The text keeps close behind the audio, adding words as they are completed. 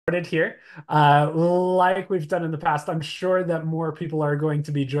started here. Like we've done in the past, I'm sure that more people are going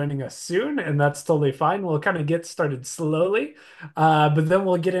to be joining us soon, and that's totally fine. We'll kind of get started slowly, but then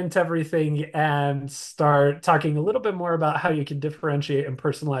we'll get into everything and start talking a little bit more about how you can differentiate and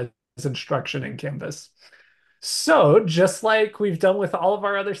personalize instruction in Canvas. So, just like we've done with all of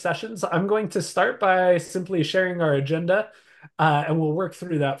our other sessions, I'm going to start by simply sharing our agenda, and we'll work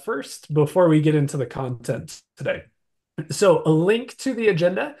through that first before we get into the content today. So a link to the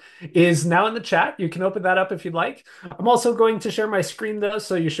agenda is now in the chat. You can open that up if you'd like. I'm also going to share my screen though,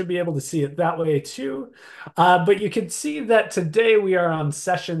 so you should be able to see it that way too. But you can see that today we are on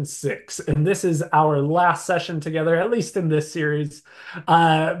session 6, and this is our last session together, at least in this series.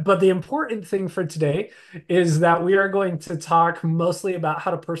 But the important thing for today is that we are going to talk mostly about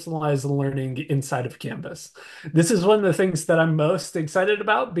how to personalize learning inside of Canvas. This is one of the things that I'm most excited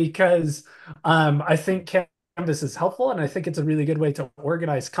about because I think Canvas is helpful, and I think it's a really good way to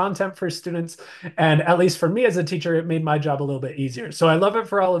organize content for students. And at least for me as a teacher, it made my job a little bit easier. So I love it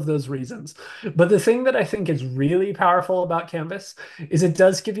for all of those reasons. But the thing that I think is really powerful about Canvas is it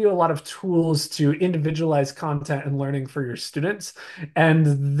does give you a lot of tools to individualize content and learning for your students.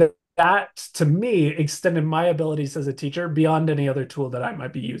 And that, to me, extended my abilities as a teacher beyond any other tool that I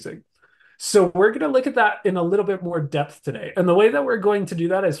might be using. So we're going to look at that in a little bit more depth today. And the way that we're going to do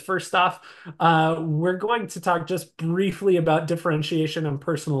that is first off, we're going to talk just briefly about differentiation and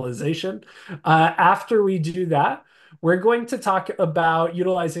personalization. After we do that, we're going to talk about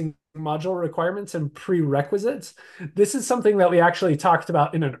utilizing module requirements and prerequisites. This is something that we actually talked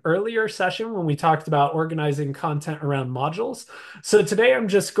about in an earlier session when we talked about organizing content around modules. So today I'm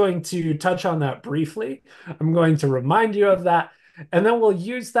just going to touch on that briefly. I'm going to remind you of that. And then we'll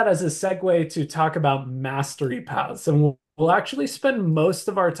use that as a segue to talk about mastery paths. And we'll actually spend most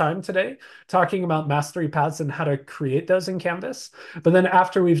of our time today talking about mastery paths and how to create those in Canvas. But then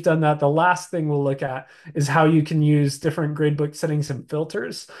after we've done that, the last thing we'll look at is how you can use different gradebook settings and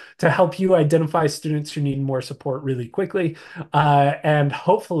filters to help you identify students who need more support really quickly, and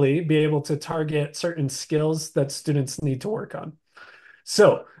hopefully be able to target certain skills that students need to work on.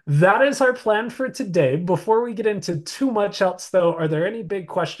 So that is our plan for today. Before we get into too much else, though, are there any big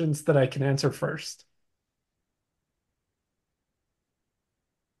questions that I can answer first?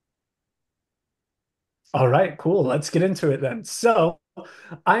 All right, cool. Let's get into it then. So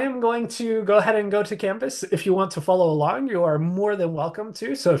I am going to go ahead and go to Canvas. If you want to follow along, you are more than welcome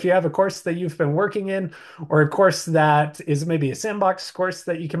to. So if you have a course that you've been working in, or a course that is maybe a sandbox course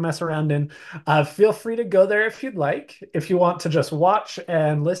that you can mess around in, feel free to go there if you'd like. If you want to just watch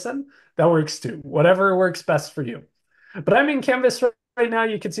and listen, that works too. Whatever works best for you. But I'm in Canvas right now.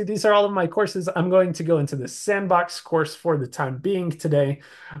 You can see these are all of my courses. I'm going to go into the sandbox course for the time being today.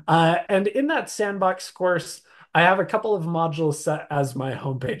 And in that sandbox course, I have a couple of modules set as my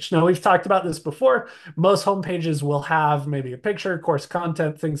homepage. Now, we've talked about this before. Most homepages will have maybe a picture, course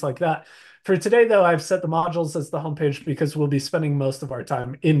content, things like that. For today, though, I've set the modules as the homepage because we'll be spending most of our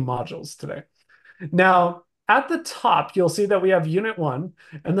time in modules today. Now, at the top, you'll see that we have Unit 1,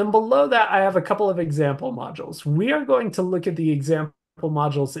 and then below that, I have a couple of example modules. We are going to look at the example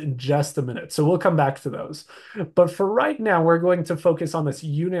modules in just a minute, so we'll come back to those. But for right now, we're going to focus on this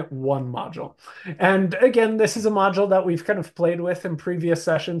Unit 1 module. And again, this is a module that we've kind of played with in previous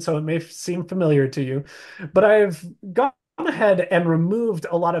sessions, so it may seem familiar to you. But I've gone ahead and removed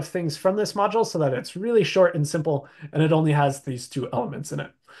a lot of things from this module so that it's really short and simple, and it only has these two elements in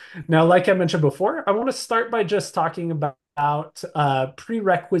it. Now, like I mentioned before, I want to start by just talking about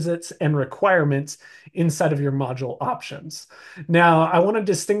prerequisites and requirements inside of your module options. Now, I want to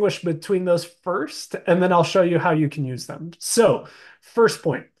distinguish between those first, and then I'll show you how you can use them. So, first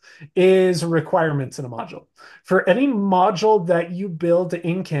point is requirements in a module. For any module that you build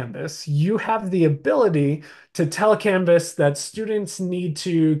in Canvas, you have the ability to tell Canvas that students need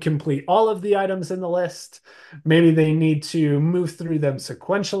to complete all of the items in the list. Maybe they need to move through them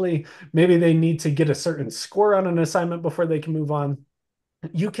sequentially. Maybe they need to get a certain score on an assignment before they can move on.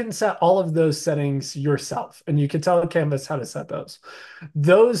 You can set all of those settings yourself, and you can tell Canvas how to set those.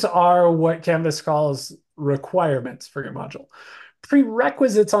 Those are what Canvas calls requirements for your module.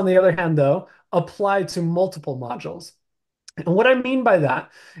 Prerequisites, on the other hand, though, apply to multiple modules. And what I mean by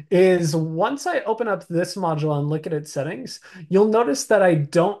that is once I open up this module and look at its settings, you'll notice that I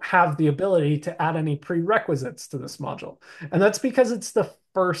don't have the ability to add any prerequisites to this module. And that's because it's the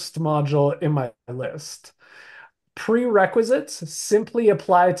first module in my list. Prerequisites simply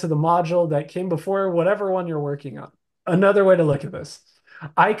apply to the module that came before whatever one you're working on. Another way to look at this,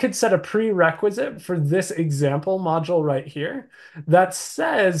 I could set a prerequisite for this example module right here that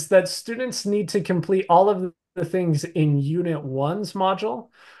says that students need to complete all of the things in Unit 1's module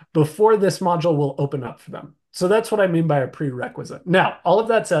before this module will open up for them. So that's what I mean by a prerequisite. Now, all of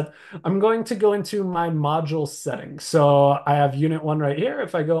that said, I'm going to go into my module settings. So I have Unit 1 right here.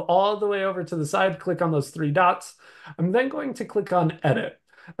 If I go all the way over to the side, click on those three dots, I'm then going to click on Edit.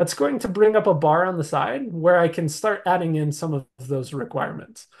 That's going to bring up a bar on the side where I can start adding in some of those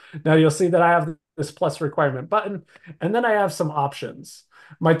requirements. Now you'll see that I have this plus requirement button, and then I have some options.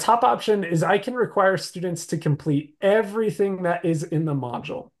 My top option is I can require students to complete everything that is in the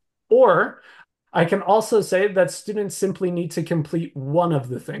module. Or I can also say that students simply need to complete one of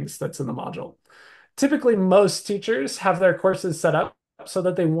the things that's in the module. Typically, most teachers have their courses set up so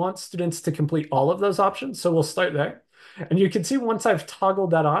that they want students to complete all of those options. So we'll start there. And you can see once I've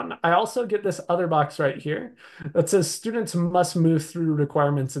toggled that on, I also get this other box right here that says students must move through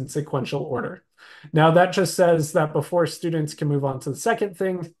requirements in sequential order. Now that just says that before students can move on to the second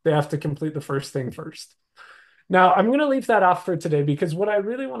thing, they have to complete the first thing first. Now I'm going to leave that off for today because what I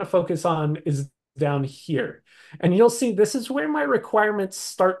really want to focus on is down here. And you'll see this is where my requirements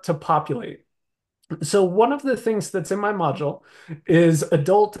start to populate. So one of the things that's in my module is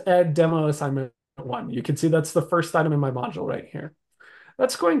Adult Ed Demo Assignment 1. You can see that's the first item in my module right here.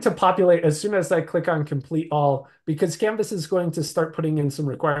 That's going to populate as soon as I click on Complete All because Canvas is going to start putting in some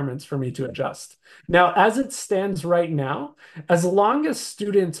requirements for me to adjust. Now, as it stands right now, as long as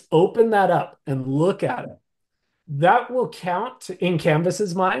students open that up and look at it, that will count in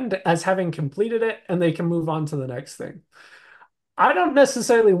Canvas's mind as having completed it and they can move on to the next thing. I don't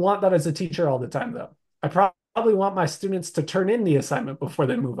necessarily want that as a teacher all the time, though. I probably want my students to turn in the assignment before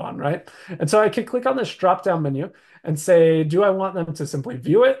they move on, right? And so I could click on this drop-down menu and say, do I want them to simply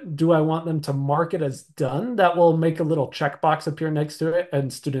view it? Do I want them to mark it as done? That will make a little checkbox appear next to it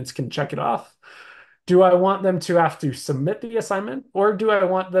and students can check it off. Do I want them to have to submit the assignment or do I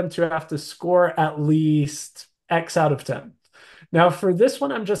want them to have to score at least X out of 10? Now, for this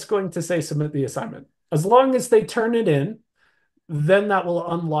one, I'm just going to say submit the assignment. As long as they turn it in, then that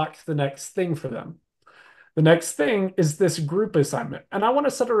will unlock the next thing for them. The next thing is this group assignment. And I want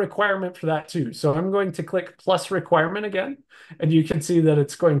to set a requirement for that too. So I'm going to click plus requirement again. And you can see that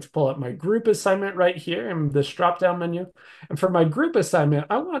it's going to pull up my group assignment right here in this drop-down menu. And for my group assignment,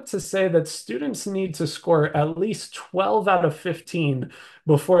 I want to say that students need to score at least 12 out of 15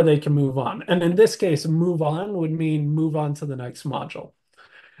 before they can move on. And in this case, move on would mean move on to the next module.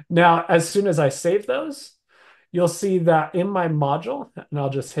 Now, as soon as I save those, you'll see that in my module, and I'll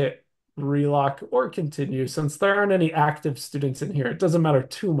just hit relock or continue since there aren't any active students in here. It doesn't matter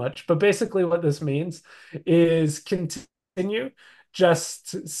too much, but basically what this means is continue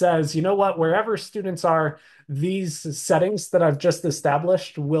just says, you know what, wherever students are, these settings that I've just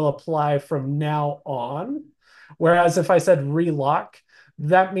established will apply from now on. Whereas if I said relock,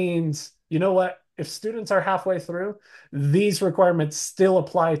 that means, you know what, if students are halfway through, these requirements still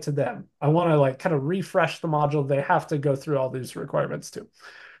apply to them. I want to like kind of refresh the module. They have to go through all these requirements too.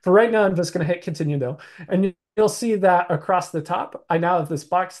 For right now, I'm just going to hit continue though. And you'll see that across the top, I now have this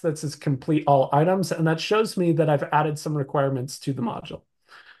box that says complete all items. And that shows me that I've added some requirements to the module.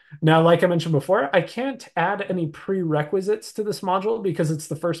 Now, like I mentioned before, I can't add any prerequisites to this module because it's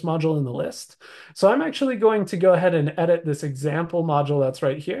the first module in the list. So I'm actually going to go ahead and edit this example module that's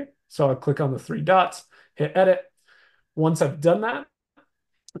right here. So I'll click on the three dots, hit edit. Once I've done that,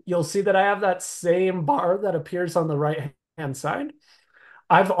 you'll see that I have that same bar that appears on the right-hand side.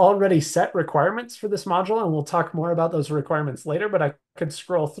 I've already set requirements for this module, and we'll talk more about those requirements later, but I could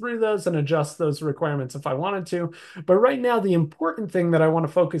scroll through those and adjust those requirements if I wanted to. But right now, the important thing that I want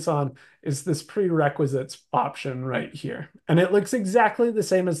to focus on is this prerequisites option right here. And it looks exactly the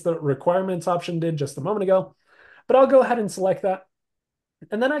same as the requirements option did just a moment ago, but I'll go ahead and select that.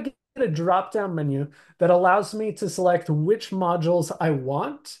 And then I get a drop-down menu that allows me to select which modules I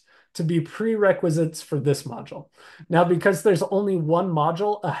want to be prerequisites for this module. Now, because there's only one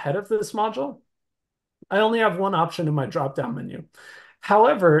module ahead of this module, I only have one option in my drop-down menu.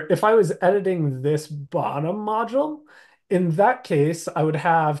 However, if I was editing this bottom module, in that case, I would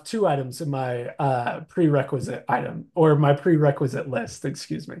have two items in my prerequisite item or my prerequisite list,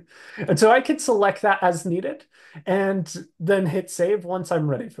 excuse me. And so I could select that as needed and then hit save once I'm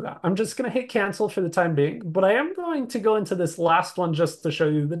ready for that. I'm just going to hit cancel for the time being, but I am going to go into this last one just to show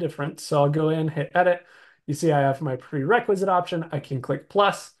you the difference. So I'll go in, hit edit. You see I have my prerequisite option. I can click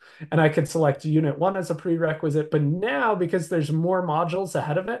plus and I can select unit 1 as a prerequisite. But now, because there's more modules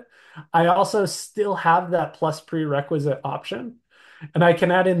ahead of it, I also still have that plus prerequisite option. And I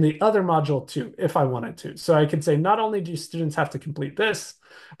can add in the other module too, if I wanted to. So I could say, not only do students have to complete this,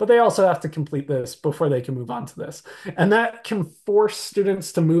 but they also have to complete this before they can move on to this. And that can force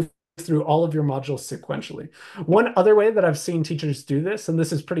students to move through all of your modules sequentially. One other way that I've seen teachers do this, and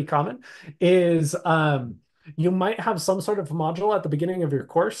this is pretty common, is you might have some sort of module at the beginning of your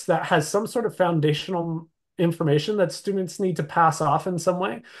course that has some sort of foundational information that students need to pass off in some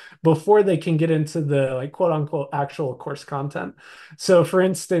way before they can get into the like quote unquote actual course content. So for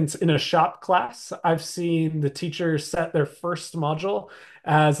instance, in a shop class, I've seen the teacher set their first module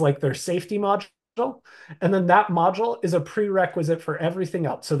as like their safety module. And then that module is a prerequisite for everything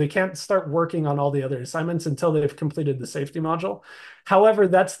else. So they can't start working on all the other assignments until they've completed the safety module. However,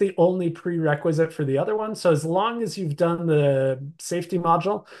 that's the only prerequisite for the other one. So as long as you've done the safety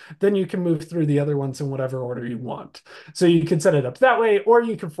module, then you can move through the other ones in whatever order you want. So you can set it up that way, or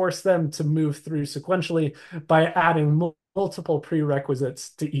you can force them to move through sequentially by adding multiple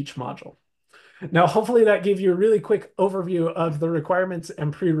prerequisites to each module. Now, hopefully that gave you a really quick overview of the requirements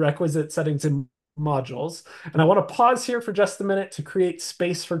and prerequisite settings in modules. And I want to pause here for just a minute to create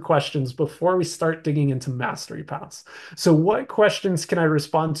space for questions before we start digging into mastery paths. So what questions can I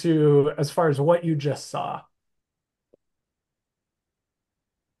respond to as far as what you just saw?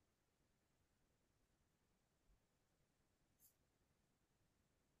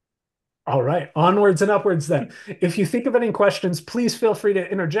 All right, onwards and upwards then. If you think of any questions, please feel free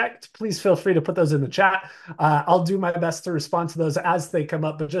to interject. Please feel free to put those in the chat. I'll do my best to respond to those as they come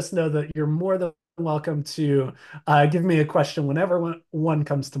up, but just know that you're more than welcome to give me a question whenever one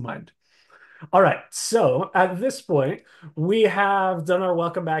comes to mind. All right, so at this point, we have done our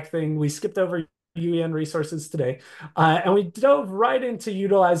welcome back thing. We skipped over UEN resources today, and we dove right into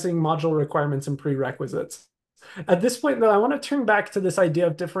utilizing module requirements and prerequisites. At this point, though, I want to turn back to this idea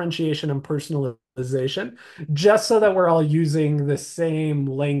of differentiation and personalization, just so that we're all using the same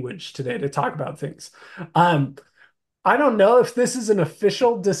language today to talk about things. Um, I don't know if this is an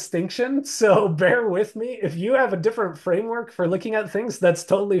official distinction, so bear with me. If you have a different framework for looking at things, that's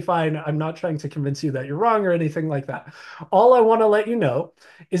totally fine. I'm not trying to convince you that you're wrong or anything like that. All I want to let you know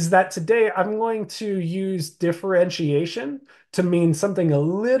is that today I'm going to use differentiation to mean something a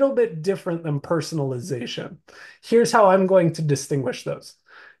little bit different than personalization. Here's how I'm going to distinguish those.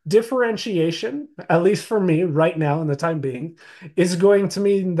 Differentiation, at least for me right now in the time being, is going to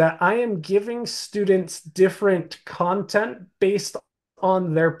mean that I am giving students different content based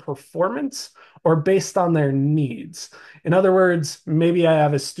on their performance or based on their needs. In other words, maybe I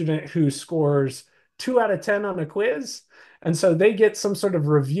have a student who scores 2 out of 10 on a quiz, and so they get some sort of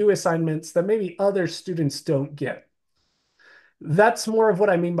review assignments that maybe other students don't get. That's more of what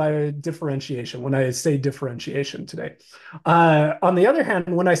I mean by differentiation when I say differentiation today. On the other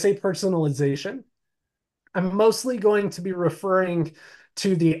hand, when I say personalization, I'm mostly going to be referring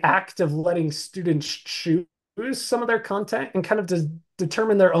to the act of letting students choose some of their content and kind of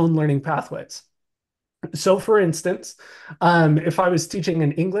determine their own learning pathways. So, for instance, if I was teaching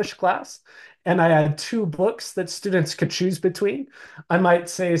an English class and I had two books that students could choose between, I might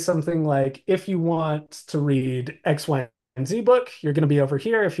say something like, if you want to read X, Y, and Z book, you're going to be over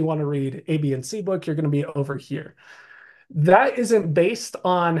here. If you want to read A, B, and C book, you're going to be over here. That isn't based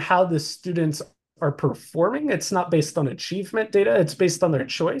on how the students are performing. It's not based on achievement data. It's based on their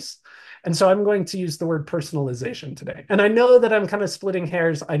choice. And so I'm going to use the word personalization today. And I know that I'm kind of splitting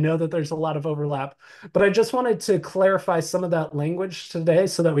hairs. I know that there's a lot of overlap, but I just wanted to clarify some of that language today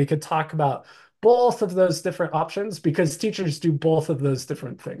so that we could talk about both of those different options because teachers do both of those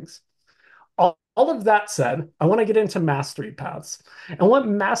different things. All of that said, I want to get into mastery paths. And what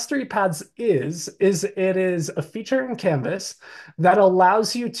mastery paths is it is a feature in Canvas that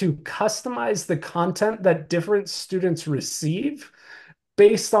allows you to customize the content that different students receive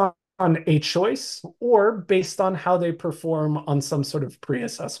based on a choice or based on how they perform on some sort of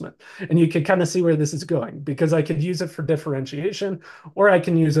pre-assessment. And you can kind of see where this is going because I could use it for differentiation or I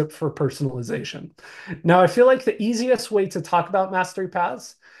can use it for personalization. Now, I feel like the easiest way to talk about mastery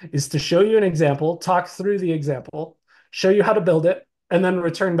paths is to show you an example, talk through the example, show you how to build it, and then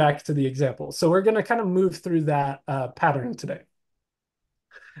return back to the example. So we're going to kind of move through that pattern today.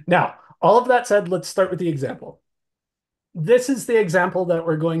 Now, all of that said, let's start with the example. This is the example that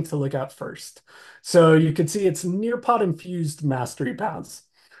we're going to look at first. So you can see it's Nearpod infused mastery paths.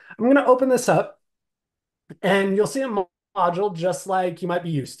 I'm going to open this up and you'll see a module just like you might be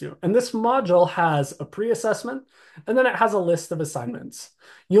used to. And this module has a pre-assessment and then it has a list of assignments.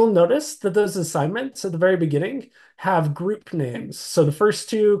 You'll notice that those assignments at the very beginning have group names. So the first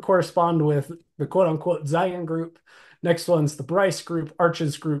two correspond with the quote unquote Zion group. Next one's the Bryce group,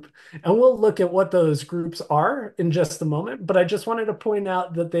 Arches group, and we'll look at what those groups are in just a moment, but I just wanted to point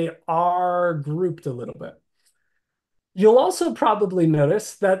out that they are grouped a little bit. You'll also probably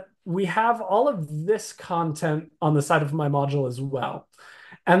notice that we have all of this content on the side of my module as well.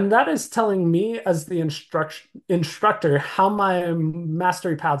 And that is telling me as the instructor how my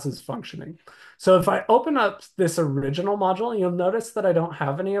mastery paths is functioning. So if I open up this original module, you'll notice that I don't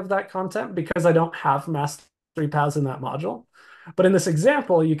have any of that content because I don't have mastery paths in that module. But in this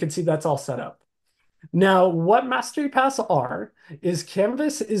example, you can see that's all set up. Now, what mastery paths are is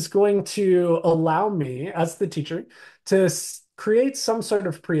Canvas is going to allow me as the teacher to create some sort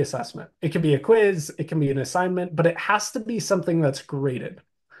of pre-assessment. It can be a quiz, it can be an assignment, but it has to be something that's graded.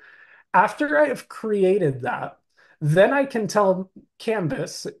 After I have created that, then I can tell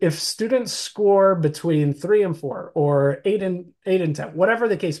Canvas if students score between 3 and 4 or 8 and 10, whatever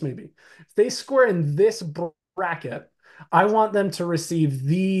the case may be. If they score in this bracket, I want them to receive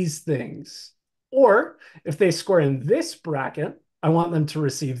these things. Or if they score in this bracket, I want them to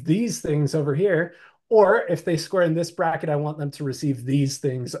receive these things over here. Or if they score in this bracket, I want them to receive these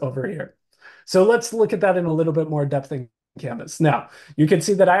things over here. So let's look at that in a little bit more depth in Canvas. Now, you can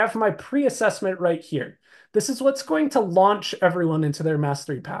see that I have my pre-assessment right here. This is what's going to launch everyone into their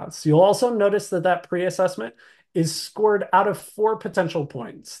mastery paths. You'll also notice that that pre-assessment is scored out of 4 potential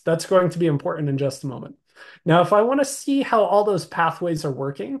points. That's going to be important in just a moment. Now, if I want to see how all those pathways are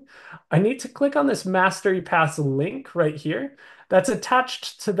working, I need to click on this mastery paths link right here that's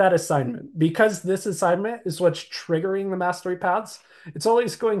attached to that assignment. Because this assignment is what's triggering the mastery paths, it's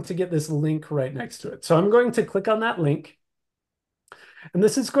always going to get this link right next to it. So I'm going to click on that link. And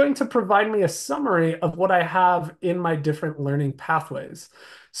this is going to provide me a summary of what I have in my different learning pathways.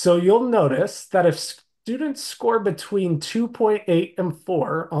 So you'll notice that if students score between 2.8 and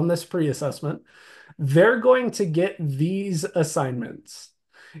 4 on this pre-assessment, they're going to get these assignments.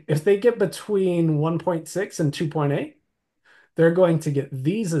 If they get between 1.6 and 2.8, they're going to get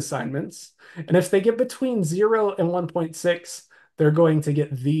these assignments. And if they get between 0 and 1.6, they're going to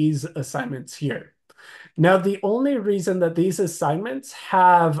get these assignments here. Now, the only reason that these assignments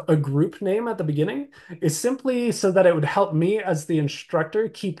have a group name at the beginning is simply so that it would help me as the instructor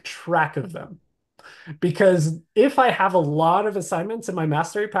keep track of them. Because if I have a lot of assignments in my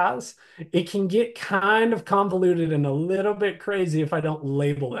mastery paths, it can get kind of convoluted and a little bit crazy if I don't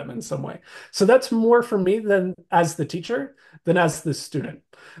label them in some way. So that's more for me than as the teacher than as the student.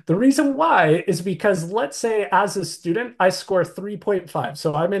 The reason why is because let's say as a student, I score 3.5.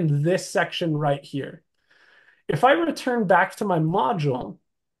 So I'm in this section right here. If I return back to my module,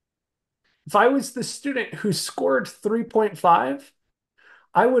 if I was the student who scored 3.5,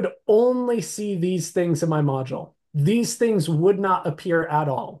 I would only see these things in my module. These things would not appear at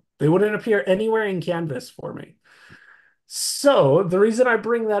all. They wouldn't appear anywhere in Canvas for me. So the reason I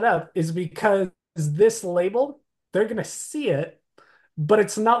bring that up is because this label, they're going to see it, but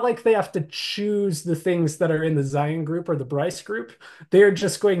it's not like they have to choose the things that are in the Zion group or the Bryce group. They are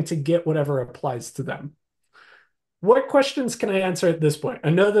just going to get whatever applies to them. What questions can I answer at this point?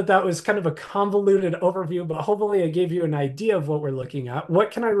 I know that that was kind of a convoluted overview, but hopefully I gave you an idea of what we're looking at. What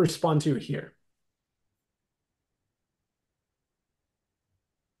can I respond to here?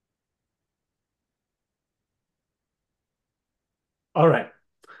 All right,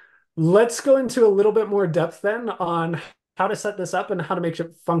 let's go into a little bit more depth then on how to set this up and how to make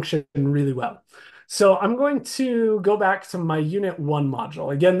it function really well. So I'm going to go back to my Unit 1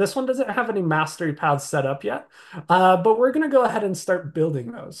 module. Again, this one doesn't have any mastery paths set up yet, but we're going to go ahead and start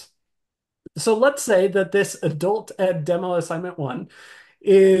building those. So let's say that this adult ed demo assignment 1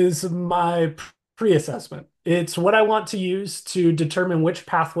 is my pre-assessment. It's what I want to use to determine which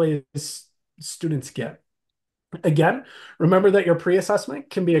pathways students get. Again, remember that your pre-assessment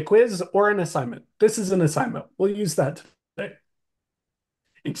can be a quiz or an assignment. This is an assignment. We'll use that today.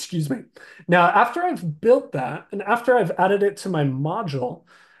 Excuse me. Now, after I've built that and after I've added it to my module,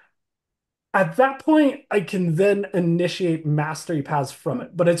 at that point, I can then initiate mastery paths from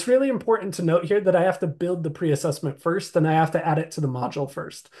it. But it's really important to note here that I have to build the pre-assessment first and I have to add it to the module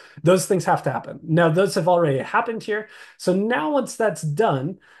first. Those things have to happen. Now, those have already happened here. So now once that's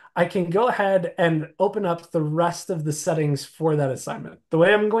done, I can go ahead and open up the rest of the settings for that assignment. The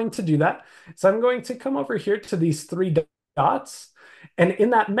way I'm going to do that is I'm going to come over here to these 3 dots. And in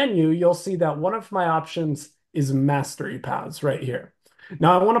that menu, you'll see that one of my options is mastery paths right here.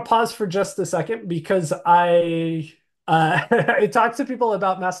 Now, I want to pause for just a second because I talk to people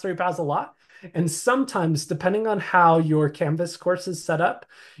about mastery paths a lot. And sometimes, depending on how your Canvas course is set up,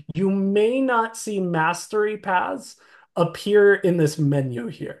 you may not see mastery paths appear in this menu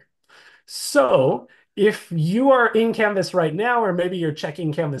here. So If you are in Canvas right now, or maybe you're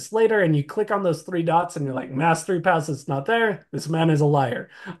checking Canvas later and you click on those three dots and you're like, Mastery Pass is not there, this man is a liar.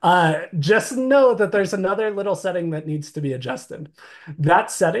 Just know that there's another little setting that needs to be adjusted. That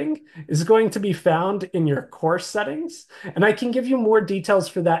setting is going to be found in your course settings, and I can give you more details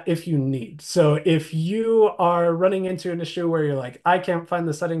for that if you need. So if you are running into an issue where you're like, I can't find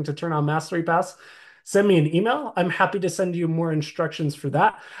the setting to turn on Mastery Pass, send me an email. I'm happy to send you more instructions for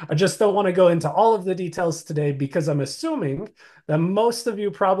that. I just don't want to go into all of the details today because I'm assuming that most of you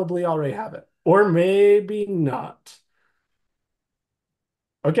probably already have it, or maybe not.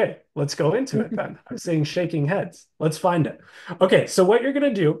 Okay, let's go into it then. I'm seeing shaking heads. Let's find it. Okay, so what you're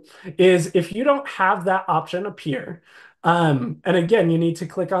going to do is if you don't have that option appear, and again, you need to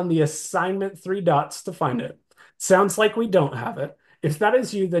click on the assignment three dots to find it. Sounds like we don't have it. If that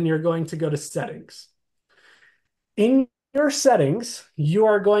is you, then you're going to go to settings. In your settings, you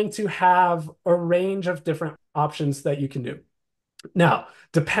are going to have a range of different options that you can do. Now,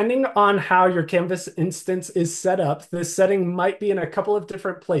 depending on how your Canvas instance is set up, this setting might be in a couple of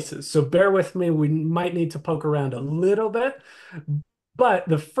different places. So bear with me, we might need to poke around a little bit. But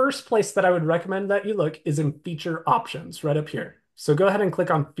the first place that I would recommend that you look is in feature options right up here. So go ahead and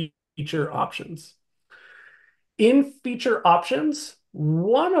click on feature options. In feature options,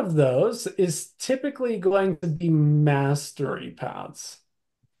 one of those is typically going to be mastery paths.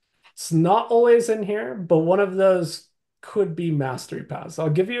 It's not always in here, but one of those could be mastery paths. I'll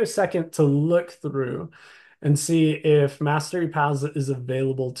give you a second to look through and see if mastery paths is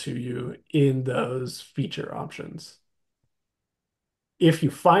available to you in those feature options. If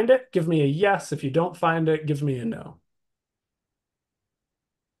you find it, give me a yes. If you don't find it, give me a no.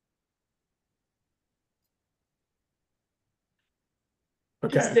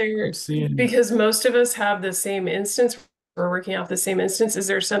 Is Okay, I'm there, seeing. because most of us have the same instance, we're working off the same instance, is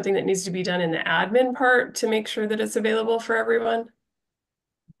there something that needs to be done in the admin part to make sure that it's available for everyone?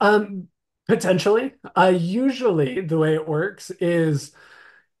 Um, Potentially. Usually the way it works is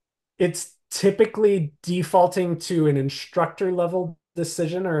it's typically defaulting to an instructor level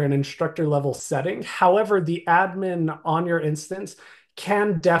decision or an instructor level setting. However, the admin on your instance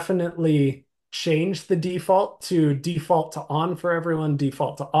can definitely change the default to on for everyone,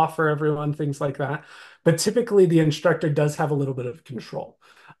 default to off for everyone, things like that. But typically, the instructor does have a little bit of control.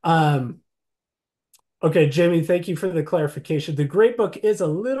 Um, Okay, Jamie, thank you for the clarification. The Gradebook is a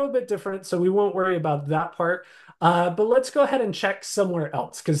little bit different, so we won't worry about that part. But let's go ahead and check somewhere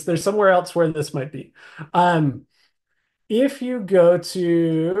else because there's somewhere else where this might be. Um, if you go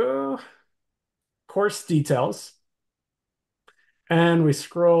to course details and we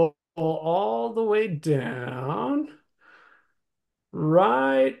scroll all the way down,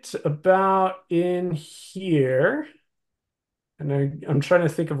 right about in here, and I'm trying to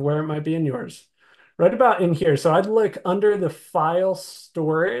think of where it might be in yours. Right about in here. So I'd look under the file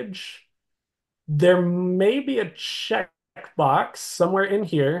storage. There may be a checkbox somewhere in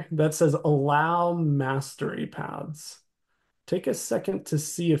here that says allow mastery paths. Take a second to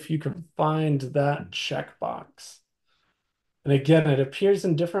see if you can find that checkbox. And again, it appears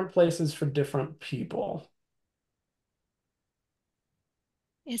in different places for different people.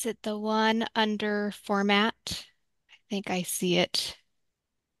 Is it the one under format? I think I see it.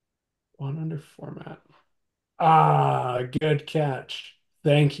 One under format. Ah, good catch.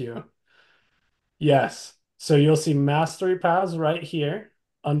 Thank you. Yes. So you'll see mastery paths right here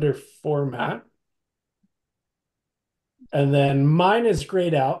under format. And then mine is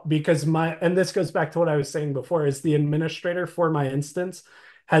grayed out because and this goes back to what I was saying before, is the administrator for my instance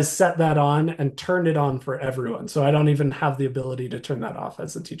has set that on and turned it on for everyone. So I don't even have the ability to turn that off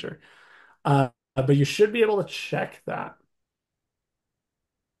as a teacher. But you should be able to check that.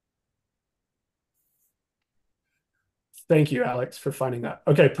 Thank you, Alex, for finding that.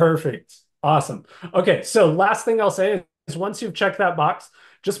 Okay, perfect. Awesome. Okay, so last thing I'll say is once you've checked that box,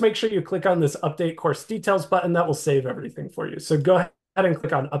 just make sure you click on this update course details button. That will save everything for you. So go ahead and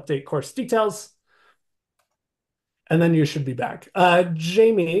click on update course details, and then you should be back.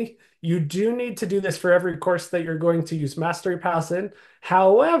 Jamie, you do need to do this for every course that you're going to use Mastery Pass in.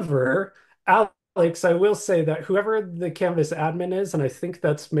 However, Alex, I will say that whoever the Canvas admin is, and I think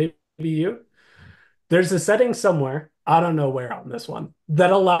that's maybe you, there's a setting somewhere, I don't know where on this one, that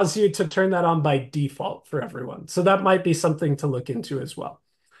allows you to turn that on by default for everyone. So that might be something to look into as well.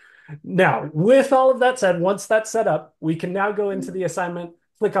 Now, with all of that said, once that's set up, we can now go into the assignment,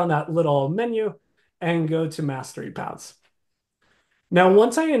 click on that little menu, and go to Mastery Paths. Now,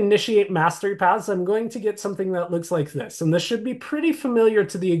 once I initiate mastery paths, I'm going to get something that looks like this. And this should be pretty familiar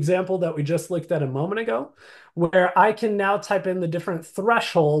to the example that we just looked at a moment ago, where I can now type in the different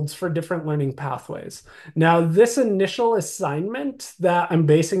thresholds for different learning pathways. Now, this initial assignment that I'm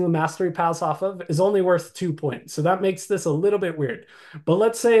basing the mastery paths off of is only worth 2 points. So that makes this a little bit weird. But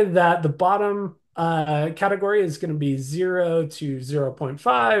let's say that the bottom category is going to be 0 to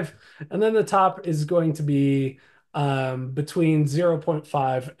 0.5, and then the top is going to be between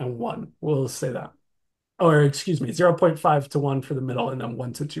 0.5 and 1. We'll say that. Or excuse me, 0.5 to 1 for the middle and then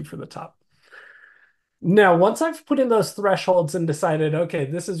 1 to 2 for the top. Now, once I've put in those thresholds and decided, okay,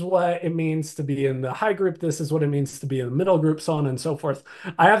 this is what it means to be in the high group, this is what it means to be in the middle group, so on and so forth,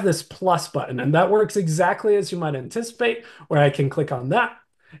 I have this plus button, and that works exactly as you might anticipate, where I can click on that.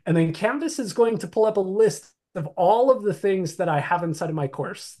 And then Canvas is going to pull up a list of all of the things that I have inside of my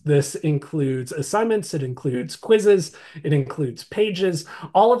course. This includes assignments, it includes quizzes, it includes pages,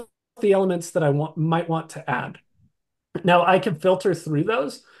 all of the elements that might want to add. Now I can filter through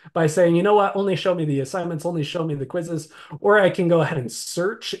those by saying, you know what, only show me the assignments, only show me the quizzes, or I can go ahead and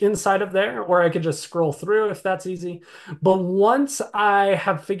search inside of there, or I could just scroll through if that's easy. But once I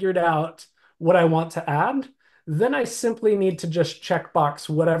have figured out what I want to add, then I simply need to just checkbox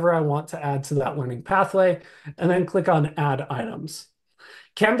whatever I want to add to that learning pathway, and then click on Add Items.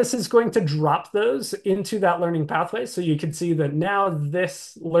 Canvas is going to drop those into that learning pathway. So you can see that now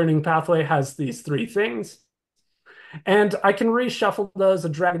this learning pathway has these three things. And I can reshuffle those, a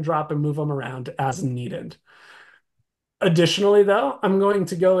drag and drop, and move them around as needed. Additionally, though, I'm going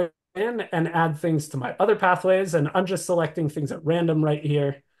to go in and add things to my other pathways, and I'm just selecting things at random right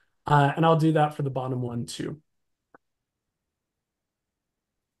here. And I'll do that for the bottom one too.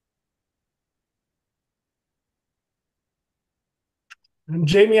 And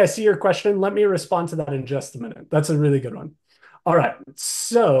Jamie, I see your question. Let me respond to that in just a minute. That's a really good one. All right.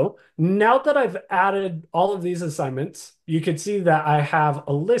 So now that I've added all of these assignments, you can see that I have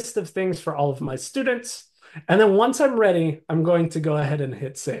a list of things for all of my students. And then once I'm ready, I'm going to go ahead and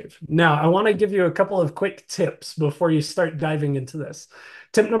hit save. Now, I want to give you a couple of quick tips before you start diving into this.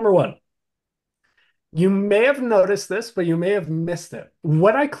 Tip number one, you may have noticed this, but you may have missed it.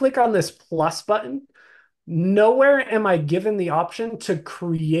 When I click on this plus button, nowhere am I given the option to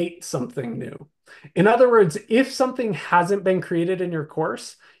create something new. In other words, if something hasn't been created in your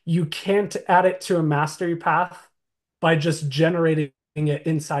course, you can't add it to a mastery path by just generating it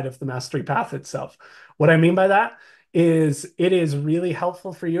inside of the mastery path itself. What I mean by that is it is really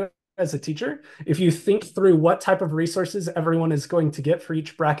helpful for you as a teacher if you think through what type of resources everyone is going to get for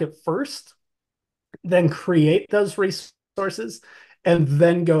each bracket first, then create those resources and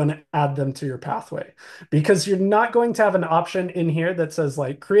then go and add them to your pathway. Because you're not going to have an option in here that says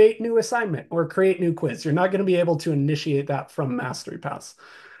like create new assignment or create new quiz. You're not going to be able to initiate that from Mastery Paths.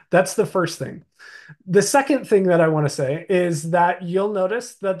 That's the first thing. The second thing that I want to say is that you'll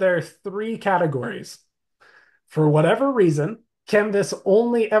notice that there are three categories. For whatever reason, Canvas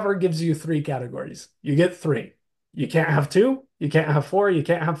only ever gives you three categories. You get three. You can't have two, you can't have four, you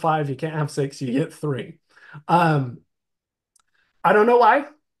can't have five, you can't have six, you get three. Um, I don't know why,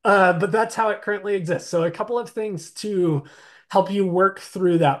 but that's how it currently exists. So, a couple of things to help you work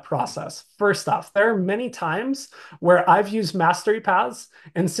through that process. First off, there are many times where I've used mastery paths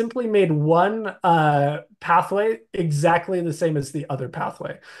and simply made one pathway exactly the same as the other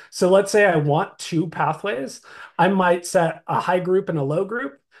pathway. So, let's say I want two pathways. I might set a high group and a low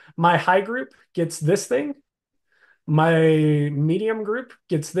group. My high group gets this thing, my medium group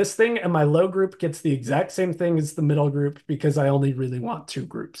gets this thing, and my low group gets the exact same thing as the middle group because I only really want two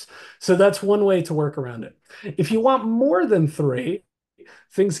groups. So that's one way to work around it. If you want more than three,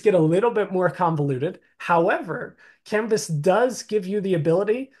 things get a little bit more convoluted. However, Canvas does give you the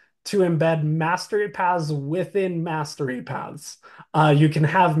ability to embed mastery paths within mastery paths. You can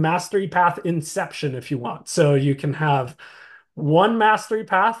have mastery path inception if you want. So you can have one mastery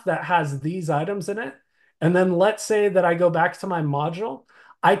path that has these items in it. And then let's say that I go back to my module,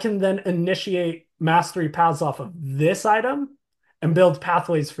 I can then initiate mastery paths off of this item and build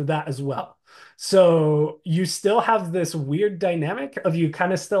pathways for that as well. So you still have this weird dynamic of you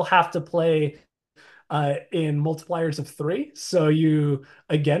kind of still have to play in multipliers of three. So you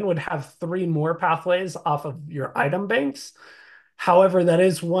again would have three more pathways off of your item banks. However, that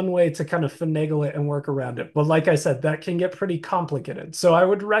is one way to kind of finagle it and work around it. But like I said, that can get pretty complicated. So I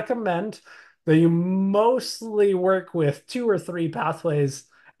would recommend that you mostly work with two or three pathways,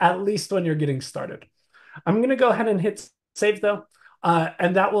 at least when you're getting started. I'm going to go ahead and hit save though,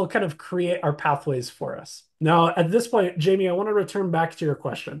 and that will kind of create our pathways for us. Now, at this point, Jamie, I want to return back to your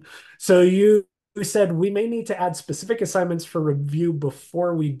question. So you said we may need to add specific assignments for review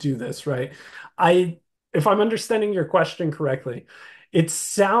before we do this, right? I, if I'm understanding your question correctly, it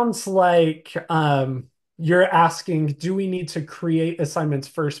sounds like you're asking, do we need to create assignments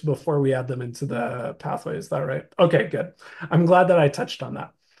first before we add them into the pathway? Is that right? Okay, good. I'm glad that I touched on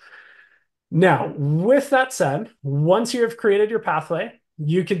that. Now, with that said, once you have created your pathway,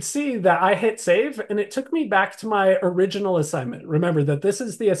 you can see that I hit save and it took me back to my original assignment. Remember that this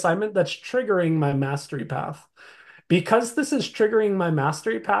is the assignment that's triggering my mastery path. Because this is triggering my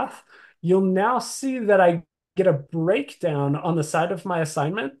mastery path, you'll now see that I get a breakdown on the side of my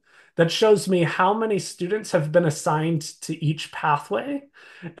assignment that shows me how many students have been assigned to each pathway.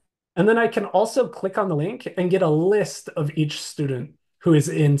 And then I can also click on the link and get a list of each student who is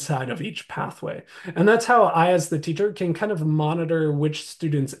inside of each pathway. And that's how I, as the teacher, can kind of monitor which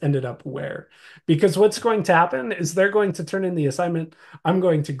students ended up where. Because what's going to happen is they're going to turn in the assignment, I'm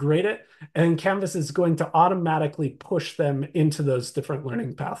going to grade it, and Canvas is going to automatically push them into those different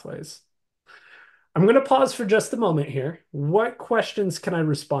learning pathways. I'm going to pause for just a moment here. What questions can I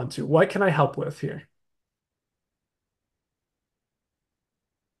respond to? What can I help with here?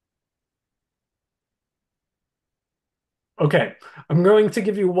 Okay, I'm going to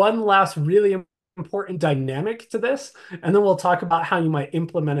give you one last really important dynamic to this, and then we'll talk about how you might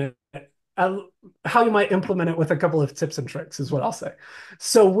implement it, how you might implement it with a couple of tips and tricks, is what I'll say.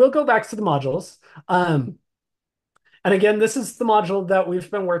 So we'll go back to the modules. And again, this is the module that we've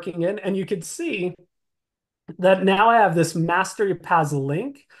been working in, and you can see that now I have this mastery paths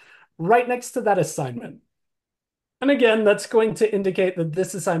link right next to that assignment. And again, that's going to indicate that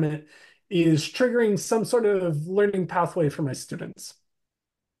this assignment is triggering some sort of learning pathway for my students.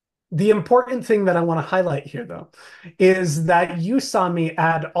 The important thing that I want to highlight here, though, is that you saw me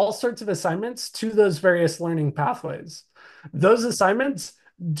add all sorts of assignments to those various learning pathways. Those assignments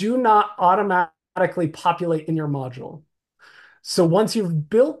do not automatically populate in your module. So once you've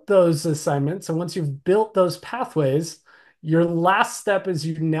built those assignments and once you've built those pathways, your last step is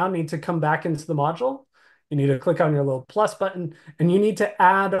you now need to come back into the module. You need to click on your little plus button and you need to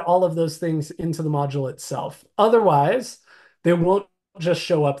add all of those things into the module itself. Otherwise, they won't just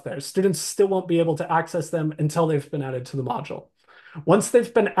show up there. Students still won't be able to access them until they've been added to the module. Once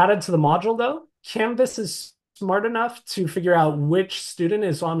they've been added to the module, though, Canvas is smart enough to figure out which student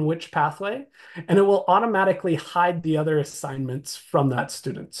is on which pathway, and it will automatically hide the other assignments from that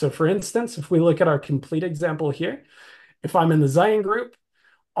student. So for instance, if we look at our complete example here, if I'm in the Zion group,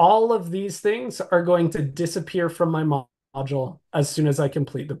 all of these things are going to disappear from my module as soon as I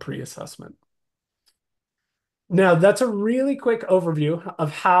complete the pre-assessment. Now, that's a really quick overview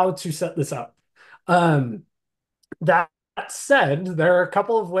of how to set this up. Um, that said, there are a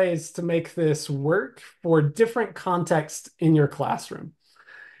couple of ways to make this work for different contexts in your classroom.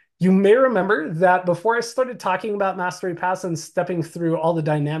 You may remember that before I started talking about Mastery Pass and stepping through all the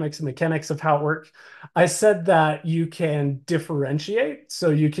dynamics and mechanics of how it works, I said that you can differentiate.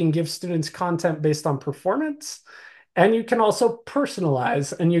 So you can give students content based on performance, and you can also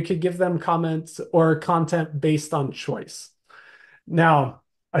personalize, and you could give them comments or content based on choice. Now,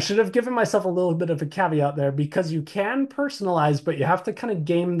 I should have given myself a little bit of a caveat there because you can personalize, but you have to kind of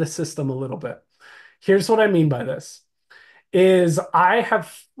game the system a little bit. Here's what I mean by this is I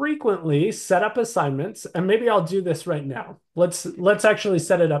have frequently set up assignments, and maybe I'll do this right now. Let's actually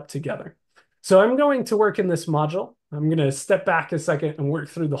set it up together. So I'm going to work in this module. I'm going to step back a second and work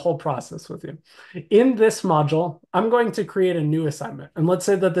through the whole process with you. In this module, I'm going to create a new assignment. And let's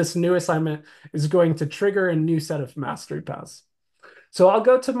say that this new assignment is going to trigger a new set of mastery paths. So I'll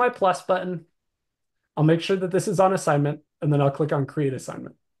go to my plus button. I'll make sure that this is on assignment, and then I'll click on create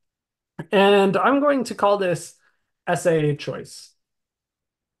assignment. And I'm going to call this essay choice.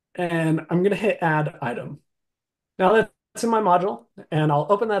 And I'm going to hit add item. Now that's in my module, and I'll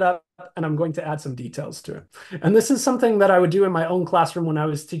open that up and I'm going to add some details to it. And this is something that I would do in my own classroom when I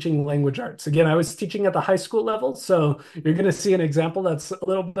was teaching language arts. Again, I was teaching at the high school level, so you're going to see an example that's a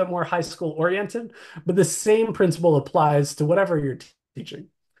little bit more high school oriented, but the same principle applies to whatever you're teaching.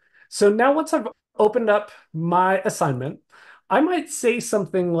 So now once I've opened up my assignment, I might say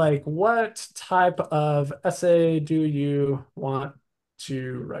something like, what type of essay do you want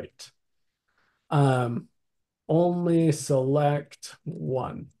to write? Um, only select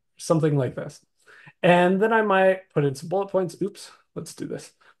one, something like this. And then I might put in some bullet points. Oops, let's do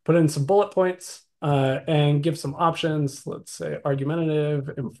this. Put in some bullet points and give some options. Let's say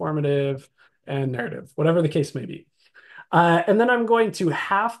argumentative, informative, and narrative, whatever the case may be. And then I'm going to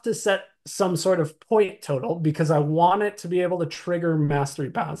have to set some sort of point total because I want it to be able to trigger mastery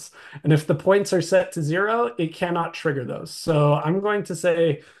paths. And if the points are set to 0, it cannot trigger those. So I'm going to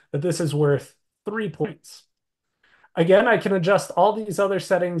say that this is worth 3 points. Again, I can adjust all these other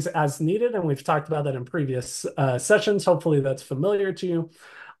settings as needed, and we've talked about that in previous sessions. Hopefully that's familiar to you.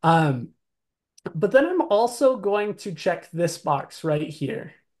 Um, but then I'm also going to check this box right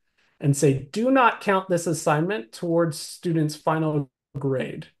here and say, do not count this assignment towards students' final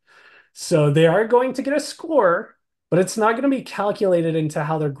grade. So they are going to get a score, but it's not going to be calculated into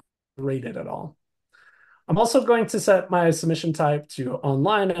how they're graded at all. I'm also going to set my submission type to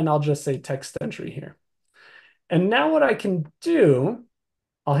online, and I'll just say text entry here. And now what I can do,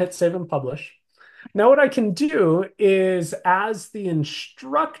 I'll hit save and publish. Now what I can do is, as the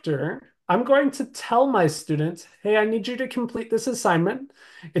instructor, I'm going to tell my students, hey, I need you to complete this assignment.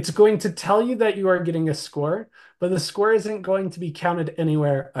 It's going to tell you that you are getting a score, but the score isn't going to be counted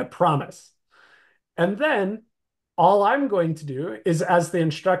anywhere, I promise. And then all I'm going to do is, as the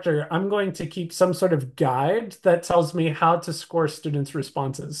instructor, I'm going to keep some sort of guide that tells me how to score students'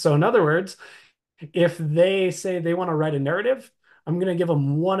 responses. So in other words, if they say they want to write a narrative, I'm going to give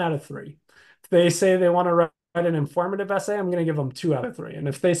them 1 out of 3. If they say they want to write an informative essay, I'm going to give them 2 out of 3. And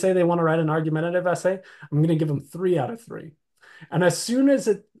if they say they want to write an argumentative essay, I'm going to give them 3 out of 3. And as soon as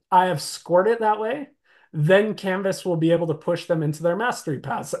I have scored it that way, then Canvas will be able to push them into their mastery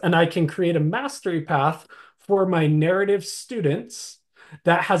paths. And I can create a mastery path for my narrative students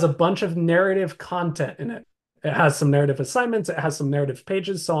that has a bunch of narrative content in it. It has some narrative assignments, it has some narrative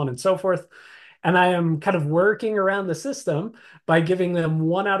pages, so on and so forth. And I am kind of working around the system by giving them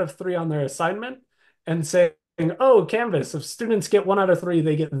 1 out of 3 on their assignment and saying, oh, Canvas, if students get 1 out of 3,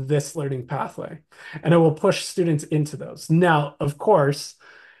 they get this learning pathway. And it will push students into those. Now, of course,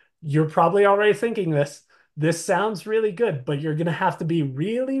 you're probably already thinking this. This sounds really good, but you're going to have to be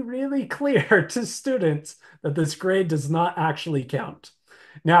really, really clear to students that this grade does not actually count.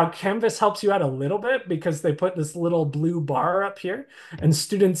 Now, Canvas helps you out a little bit because they put this little blue bar up here, and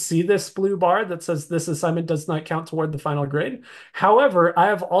students see this blue bar that says this assignment does not count toward the final grade. However, I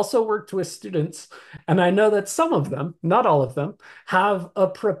have also worked with students, and I know that some of them, not all of them, have a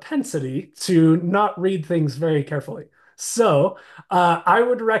propensity to not read things very carefully. So, I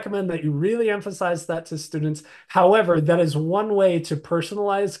would recommend that you really emphasize that to students. However, that is one way to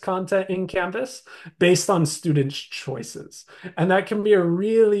personalize content in Canvas based on students' choices. And that can be a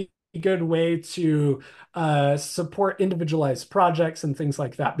really good way to support individualized projects and things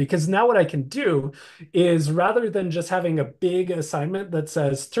like that. Because now what I can do is, rather than just having a big assignment that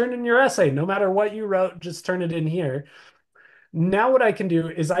says, turn in your essay, no matter what you wrote, just turn it in here. Now what I can do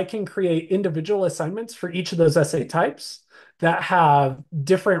is I can create individual assignments for each of those essay types that have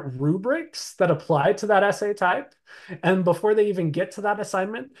different rubrics that apply to that essay type. And before they even get to that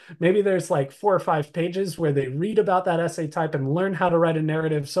assignment, maybe there's like 4 or 5 pages where they read about that essay type and learn how to write a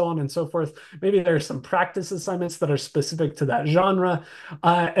narrative, so on and so forth. Maybe there's some practice assignments that are specific to that genre.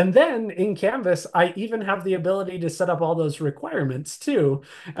 And then in Canvas, I even have the ability to set up all those requirements too.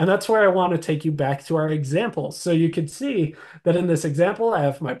 And that's where I want to take you back to our example. So you could see that in this example, I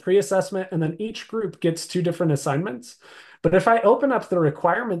have my pre-assessment, and then each group gets 2 different assignments. But if I open up the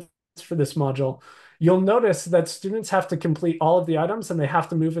requirements for this module, you'll notice that students have to complete all of the items and they have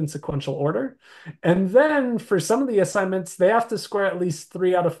to move in sequential order. And then for some of the assignments, they have to score at least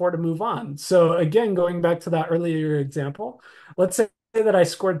 3 out of 4 to move on. So again, going back to that earlier example, let's say that I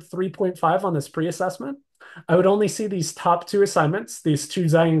scored 3.5 on this pre-assessment. I would only see these top 2 assignments, these 2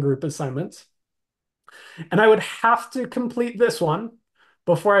 Zion group assignments. And I would have to complete this one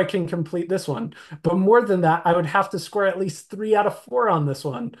before I can complete this one. But more than that, I would have to score at least 3 out of 4 on this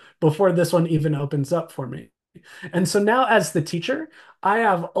one before this one even opens up for me. And so now, as the teacher, I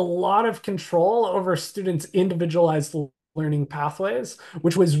have a lot of control over students' individualized learning pathways,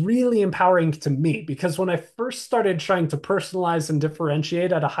 which was really empowering to me because when I first started trying to personalize and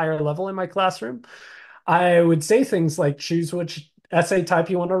differentiate at a higher level in my classroom, I would say things like choose which essay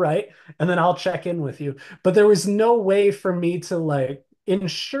type you want to write, and then I'll check in with you. But there was no way for me to like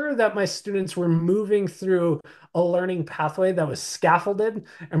ensure that my students were moving through a learning pathway that was scaffolded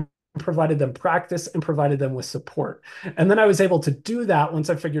and provided them practice and provided them with support. And then I was able to do that once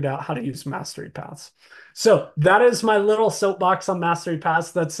I figured out how to use mastery paths. So that is my little soapbox on mastery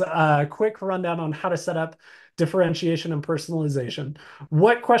paths. That's a quick rundown on how to set up differentiation and personalization.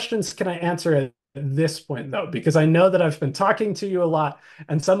 What questions can I answer at this point, though? Because I know that I've been talking to you a lot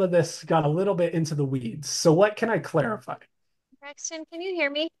and some of this got a little bit into the weeds. So what can I clarify? Braxton, can you hear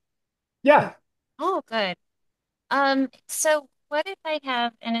me? Yeah. Oh, good. So what if I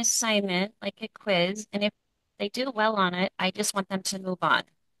have an assignment, like a quiz, and if they do well on it, I just want them to move on.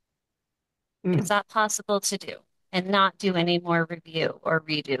 Is Mm. that possible to do and not do any more review or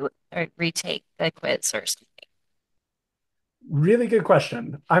redo or retake the quiz or something? Really good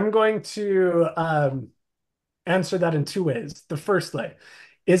question. I'm going to answer that in two ways. The first way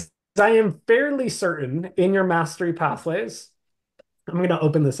is I am fairly certain in your mastery pathways. I'm going to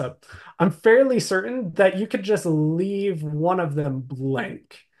open this up. I'm fairly certain that you could just leave one of them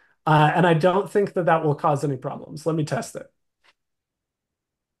blank. And I don't think that that will cause any problems. Let me test it.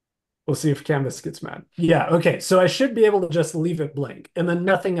 We'll see if Canvas gets mad. Yeah, okay. So I should be able to just leave it blank, and then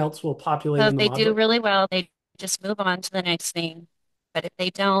nothing else will populate So in if the they do module. really well, they just move on to the next thing. But if they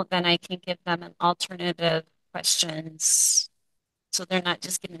don't, then I can give them an alternative questions so they're not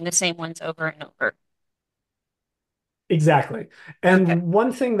just getting the same ones over and over. Exactly. Okay. And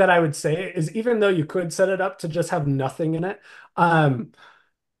one thing that I would say is even though you could set it up to just have nothing in it,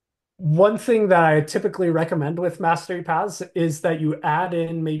 one thing that I typically recommend with Mastery Paths is that you add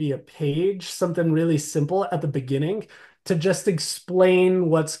in maybe a page, something really simple at the beginning to just explain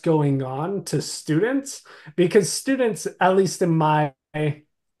what's going on to students. Because students, at least in my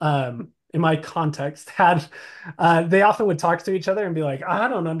context, had they often would talk to each other and be like, I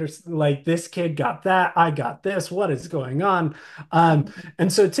don't understand, like this kid got that, I got this, what is going on? Um, Mhm.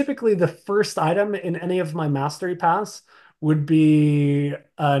 and so typically the first item in any of my mastery paths would be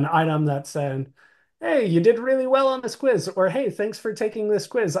an item that said, hey, you did really well on this quiz, or hey, thanks for taking this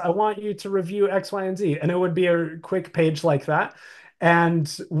quiz. I want you to review X, Y, and Z. And it would be a quick page like that.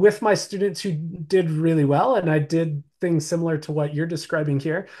 And with my students who did really well, and I did things similar to what you're describing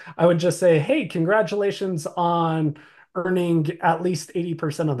here, I would just say, hey, congratulations on earning at least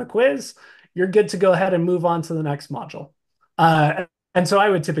 80% on the quiz. You're good to go ahead and move on to the next module. And so I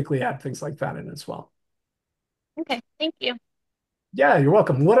would typically add things like that in as well. Okay, thank you. Yeah, you're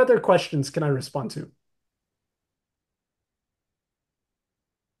welcome. What other questions can I respond to?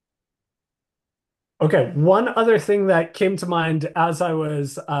 Okay, one other thing that came to mind as I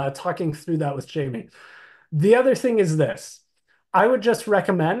was talking through that with Jamie. The other thing is this. I would just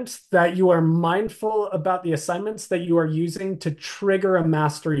recommend that you are mindful about the assignments that you are using to trigger a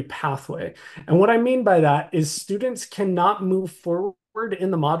mastery pathway. And what I mean by that is students cannot move forward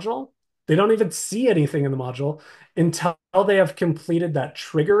in the module. They don't even see anything in the module until they have completed that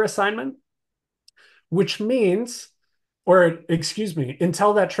trigger assignment, which means, or excuse me,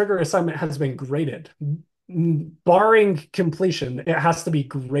 until that trigger assignment has been graded. Barring completion, it has to be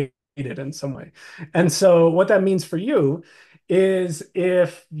graded in some way. And so, what that means for you is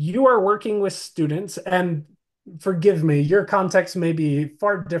if you are working with students, and forgive me, your context may be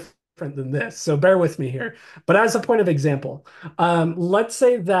far different than this, so bear with me here. But as a point of example, let's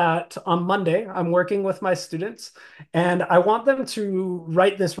say that on Monday, I'm working with my students and I want them to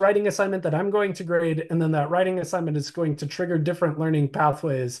write this writing assignment that I'm going to grade. And then that writing assignment is going to trigger different learning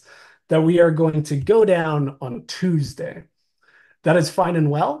pathways that we are going to go down on Tuesday. That is fine and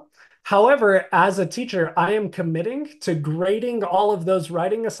well. However, as a teacher, I am committing to grading all of those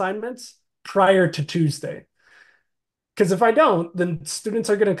writing assignments prior to Tuesday. Because if I don't, then students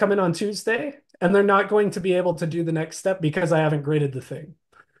are going to come in on Tuesday and they're not going to be able to do the next step because I haven't graded the thing.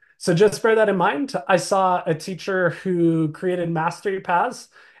 So just bear that in mind. I saw a teacher who created mastery paths,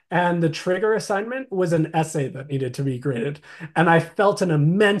 and the trigger assignment was an essay that needed to be graded. And I felt an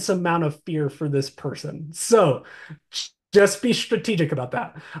immense amount of fear for this person. So just be strategic about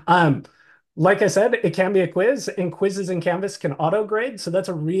that. Like I said, it can be a quiz, and quizzes in Canvas can auto grade. So that's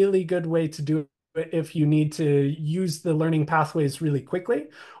a really good way to do it if you need to use the learning pathways really quickly.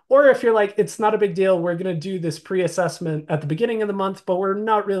 Or if you're like, it's not a big deal, we're going to do this pre-assessment at the beginning of the month, but we're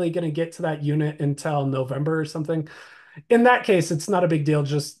not really going to get to that unit until November or something. In that case, it's not a big deal.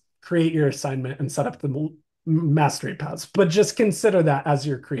 Just create your assignment and set up the mastery paths. But just consider that as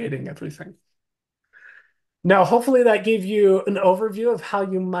you're creating everything. Now, hopefully that gave you an overview of how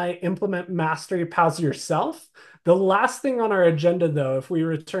you might implement mastery paths yourself. The last thing on our agenda, though, if we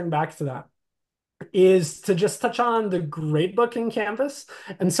return back to that, is to just touch on the gradebook in Canvas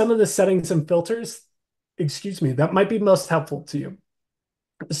and some of the settings and filters, excuse me, that might be most helpful to you.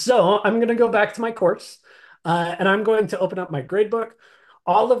 So I'm going to go back to my course and I'm going to open up my gradebook.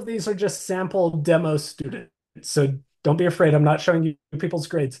 All of these are just sample demo students. So don't be afraid. I'm not showing you people's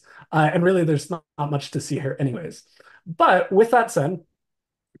grades. And really, there's not much to see here, anyways. But with that said,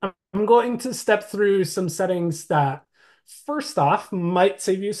 I'm going to step through some settings that, first off, might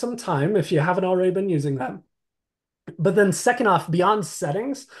save you some time if you haven't already been using them. But then, second off, beyond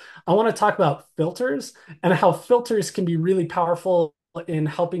settings, I want to talk about filters and how filters can be really powerful in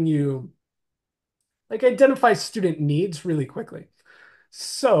helping you like identify student needs really quickly.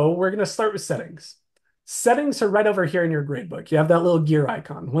 So we're going to start with settings. Settings are right over here in your gradebook. You have that little gear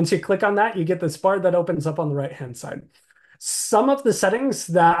icon. Once you click on that, you get this bar that opens up on the right-hand side. Some of the settings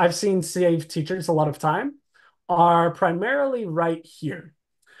that I've seen save teachers a lot of time are primarily right here,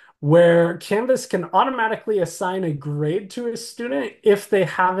 where Canvas can automatically assign a grade to a student if they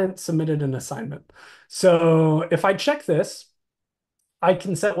haven't submitted an assignment. So if I check this, I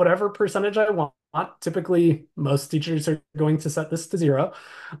can set whatever percentage I want. Typically, most teachers are going to set this to 0.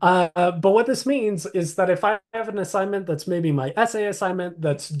 But what this means is that if I have an assignment that's maybe my essay assignment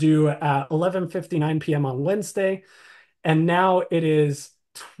that's due at 11:59 p.m. on Wednesday, and now it is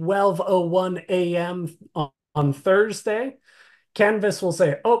 12:01 a.m. on Thursday, Canvas will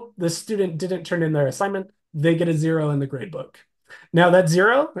say, oh, the student didn't turn in their assignment. They get a 0 in the gradebook. Now, that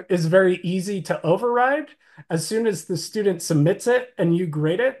 0 is very easy to override. As soon as the student submits it and you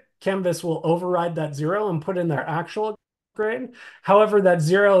grade it, Canvas will override that 0 and put in their actual grade. However, that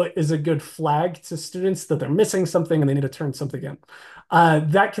 0 is a good flag to students that they're missing something and they need to turn something in.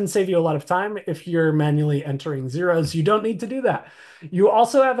 That can save you a lot of time if you're manually entering zeros. You don't need to do that. You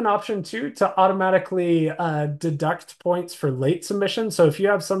also have an option too to automatically deduct points for late submission. So if you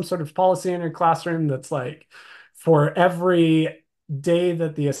have some sort of policy in your classroom that's like, for every day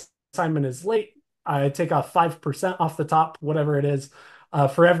that the assignment is late, I take off 5% off the top, whatever it is.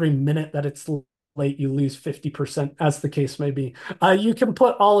 For every minute that it's late, you lose 50%, as the case may be. You can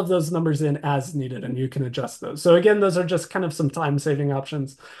put all of those numbers in as needed and you can adjust those. So again, those are just kind of some time-saving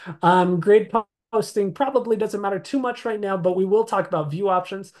options. Grade posting probably doesn't matter too much right now, but we will talk about view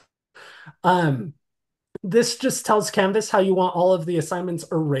options. Um, this just tells Canvas how you want all of the assignments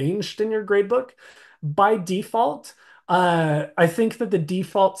arranged in your gradebook. By default, I think that the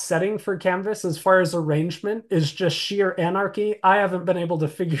default setting for Canvas as far as arrangement is just sheer anarchy. I haven't been able to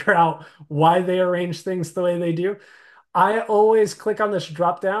figure out why they arrange things the way they do. I always click on this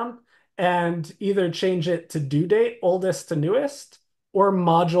drop down and either change it to due date, oldest to newest, or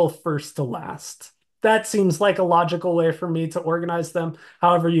module first to last. That seems like a logical way for me to organize them.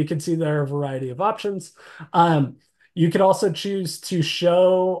 However, you can see there are a variety of options. You could also choose to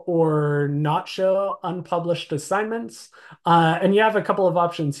show or not show unpublished assignments. And you have a couple of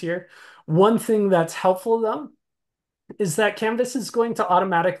options here. One thing that's helpful though is that Canvas is going to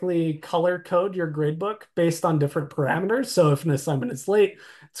automatically color code your gradebook based on different parameters. So if an assignment is late,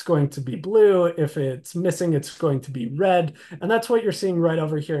 it's going to be blue. If it's missing, it's going to be red. And that's what you're seeing right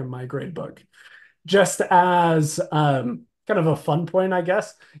over here in my gradebook. Just as kind of a fun point, I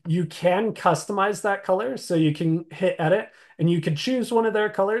guess, you can customize that color. So you can hit edit and you can choose one of their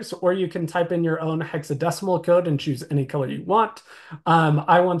colors, or you can type in your own hexadecimal code and choose any color you want.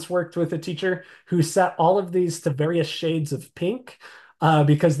 I once worked with a teacher who set all of these to various shades of pink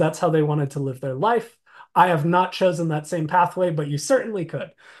because that's how they wanted to live their life. I have not chosen that same pathway, but you certainly could.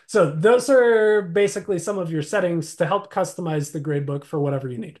 So those are basically some of your settings to help customize the gradebook for whatever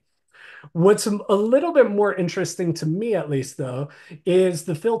you need. What's a little bit more interesting to me, at least, though, is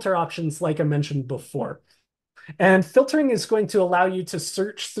the filter options, like I mentioned before. And filtering is going to allow you to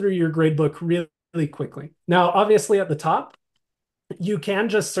search through your gradebook really quickly. Now, obviously, at the top, you can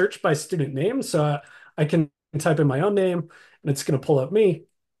just search by student name. So I can type in my own name and it's going to pull up me.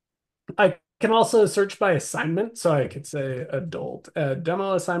 I can also search by assignment. So I could say adult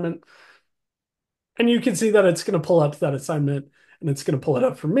demo assignment. And you can see that it's going to pull up that assignment and it's going to pull it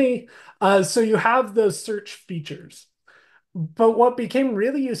up for me. So you have those search features. But what became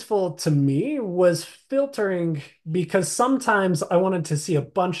really useful to me was filtering because sometimes I wanted to see a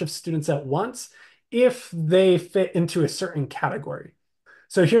bunch of students at once if they fit into a certain category.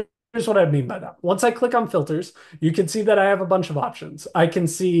 So here's what I mean by that. Once I click on filters, you can see that I have a bunch of options. I can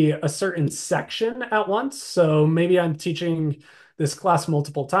see a certain section at once. So maybe I'm teaching this class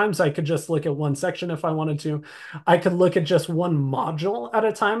multiple times. I could just look at one section if I wanted to. I could look at just one module at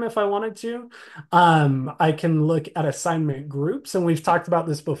a time if I wanted to. I can look at assignment groups, and we've talked about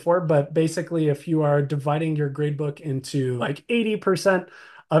this before, but basically if you are dividing your gradebook into like 80%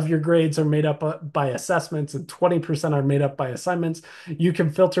 of your grades are made up by assessments and 20% are made up by assignments, you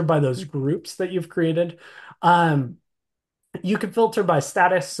can filter by those groups that you've created. You can filter by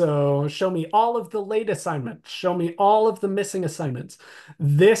status. So show me all of the late assignments, show me all of the missing assignments.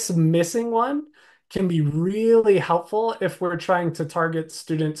 This missing one can be really helpful if we're trying to target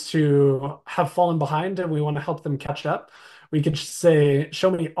students who have fallen behind and we want to help them catch up. We could say, show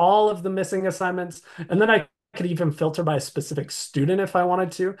me all of the missing assignments. And then I could even filter by a specific student if I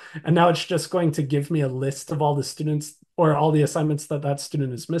wanted to. And now it's just going to give me a list of all the students or all the assignments that that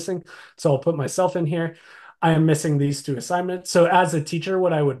student is missing. So I'll put myself in here. I am missing these 2 assignments. So as a teacher,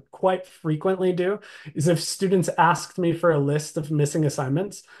 what I would quite frequently do is if students asked me for a list of missing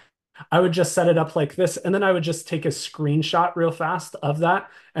assignments, I would just set it up like this. And then I would just take a screenshot real fast of that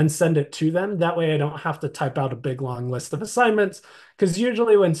and send it to them. That way I don't have to type out a big long list of assignments. Because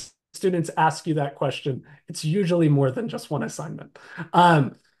usually when students ask you that question, it's usually more than just one assignment.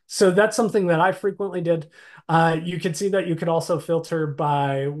 Um, so that's something that I frequently did. You could see that you could also filter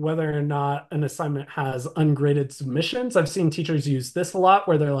by whether or not an assignment has ungraded submissions. I've seen teachers use this a lot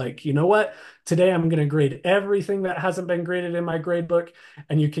where they're like, you know what? Today I'm going to grade everything that hasn't been graded in my grade book,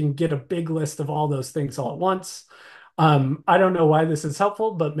 and you can get a big list of all those things all at once. I don't know why this is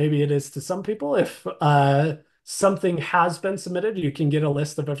helpful, but maybe it is to some people. If something has been submitted, you can get a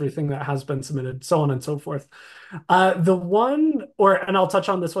list of everything that has been submitted, so on and so forth. The one, or, and I'll touch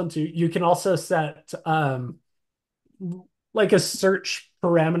on this one too, you can also set like a search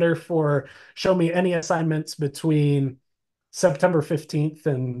parameter for show me any assignments between September 15th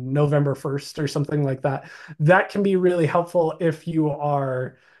and November 1st or something like that. That can be really helpful if you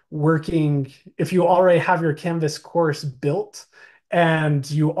are working, if you already have your Canvas course built and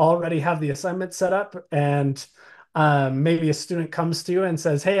you already have the assignment set up, and maybe a student comes to you and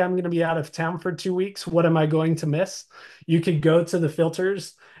says, hey, I'm going to be out of town for 2 weeks. What am I going to miss? You could go to the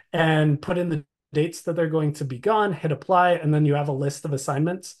filters and put in the dates that they're going to be gone, hit apply, and then you have a list of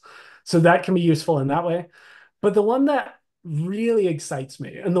assignments. So that can be useful in that way. But the one that really excites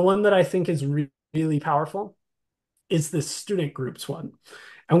me and the one that I think is really powerful is the student groups one.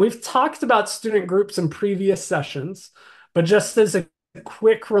 And we've talked about student groups in previous sessions, but just as a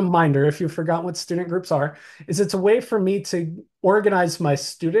quick reminder, if you've forgotten what student groups are, is it's a way for me to organize my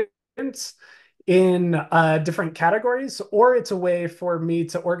students in different categories, or it's a way for me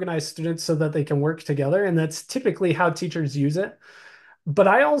to organize students so that they can work together. And that's typically how teachers use it. But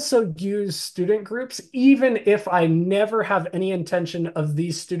I also use student groups, even if I never have any intention of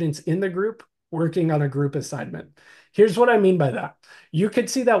these students in the group working on a group assignment. Here's what I mean by that. You could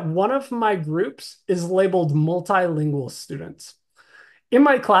see that one of my groups is labeled multilingual students. In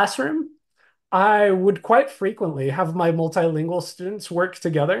my classroom, I would quite frequently have my multilingual students work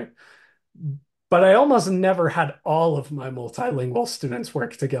together, but I almost never had all of my multilingual students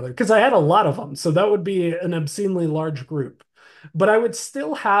work together because I had a lot of them. So that would be an obscenely large group. But I would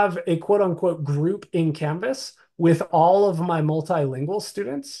still have a quote unquote group in Canvas with all of my multilingual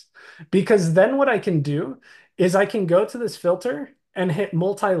students, because then what I can do is I can go to this filter and hit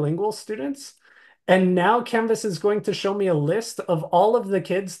multilingual students. And now Canvas is going to show me a list of all of the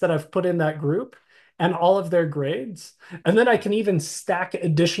kids that I've put in that group and all of their grades. And then I can even stack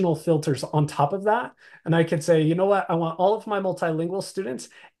additional filters on top of that. And I could say, you know what? I want all of my multilingual students.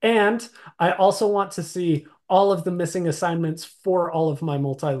 And I also want to see all of the missing assignments for all of my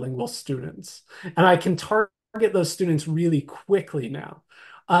multilingual students. And I can target those students really quickly now.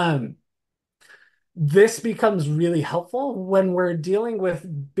 This becomes really helpful when we're dealing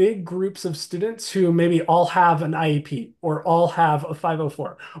with big groups of students who maybe all have an IEP or all have a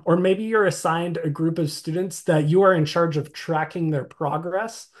 504, or maybe you're assigned a group of students that you are in charge of tracking their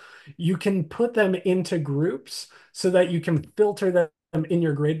progress. You can put them into groups so that you can filter them in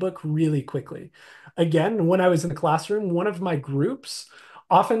your gradebook really quickly. Again, when I was in the classroom, one of my groups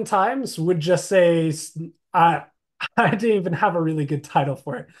oftentimes would just say, I, I didn't even have a really good title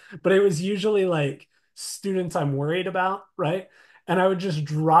for it, but it was usually like students I'm worried about, right? And I would just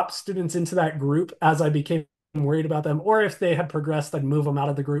drop students into that group as I became worried about them, or if they had progressed, I'd move them out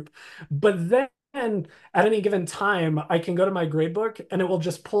of the group. But then at any given time, I can go to my gradebook and it will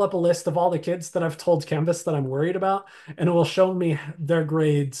just pull up a list of all the kids that I've told Canvas that I'm worried about, and it will show me their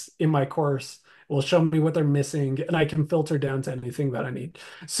grades in my course. It will show me what they're missing, and I can filter down to anything that I need.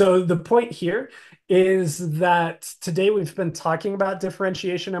 So the point here is that today we've been talking about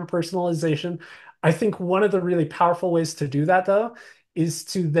differentiation and personalization. I think one of the really powerful ways to do that, though, is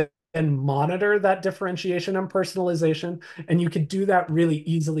to then monitor that differentiation and personalization. And you could do that really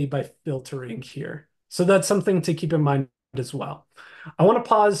easily by filtering here. So that's something to keep in mind as well. I want to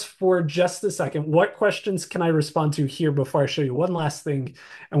pause for just a second. What questions can I respond to here before I show you one last thing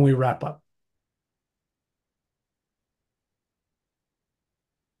and we wrap up?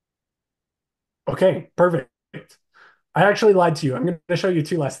 Okay, perfect. I actually lied to you. I'm going to show you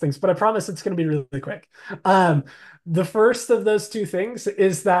two last things, but I promise it's going to be really quick. Um, the first of those two things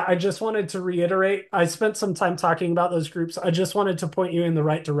is that I just wanted to reiterate. I spent some time talking about those groups. I just wanted to point you in the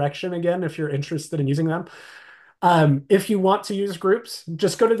right direction again if you're interested in using them. If you want to use groups,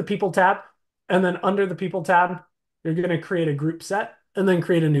 just go to the People tab, and then under the People tab, you're going to create a group set and then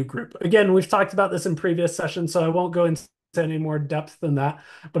create a new group. Again, we've talked about this in previous sessions, so I won't go into any more depth than that,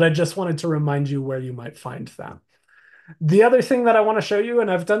 but I just wanted to remind you where you might find that. The other thing that I want to show you,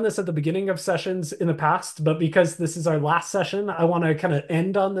 and I've done this at the beginning of sessions in the past, but because this is our last session, I want to kind of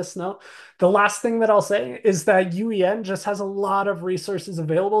end on this note. The last thing that I'll say is that UEN just has a lot of resources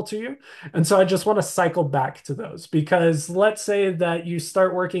available to you. And so I just want to cycle back to those because let's say that you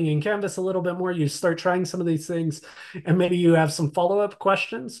start working in Canvas a little bit more, you start trying some of these things, and maybe you have some follow-up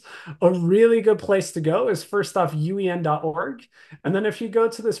questions. A really good place to go is first off uen.org. And then if you go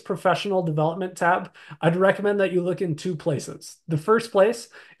to this professional development tab, I'd recommend that you look in two places. The first place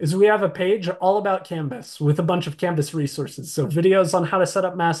is we have a page all about Canvas with a bunch of Canvas resources. So videos on how to set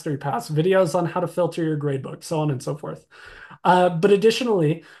up Mastery Pass, videos on how to filter your gradebook, so on and so forth. But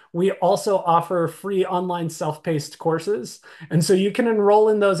additionally, we also offer free online self-paced courses. And so you can enroll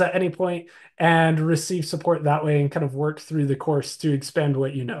in those at any point and receive support that way and kind of work through the course to expand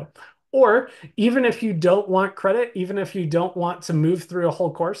what you know. Or even if you don't want credit, even if you don't want to move through a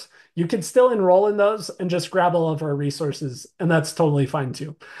whole course, you can still enroll in those and just grab all of our resources, and that's totally fine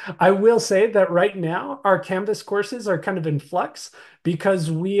too. I will say that right now, our Canvas courses are kind of in flux because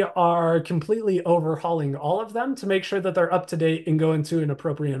we are completely overhauling all of them to make sure that they're up to date and go into an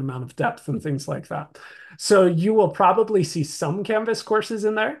appropriate amount of depth and things like that. So you will probably see some Canvas courses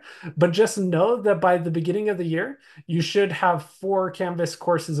in there, but just know that by the beginning of the year, you should have 4 Canvas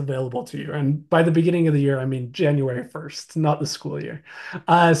courses available to you. And by the beginning of the year, I mean January 1st, not the school year.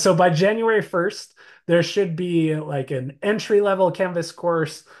 So by January 1st, there should be like an entry level Canvas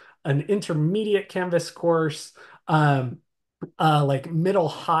course, an intermediate Canvas course, like middle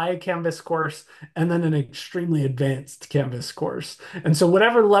high Canvas course, and then an extremely advanced Canvas course. And so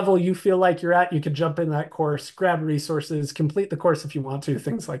whatever level you feel like you're at, you can jump in that course, grab resources, complete the course if you want to,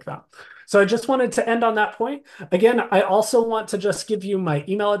 things like that. So I just wanted to end on that point. Again, I also want to just give you my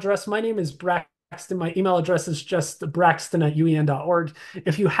email address. My name is Braxton. My email address is just braxton@uen.org.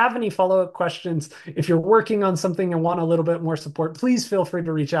 If you have any follow-up questions, if you're working on something and want a little bit more support, please feel free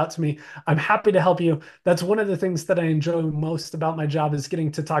to reach out to me. I'm happy to help you. That's one of the things that I enjoy most about my job is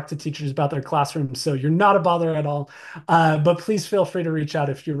getting to talk to teachers about their classrooms. So you're not a bother at all. But please feel free to reach out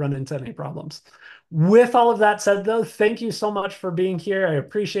if you run into any problems. With all of that said, though, thank you so much for being here. I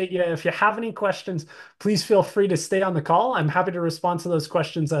appreciate you. If you have any questions, please feel free to stay on the call. I'm happy to respond to those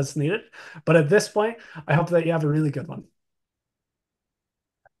questions as needed. But at this point, I hope that you have a really good one.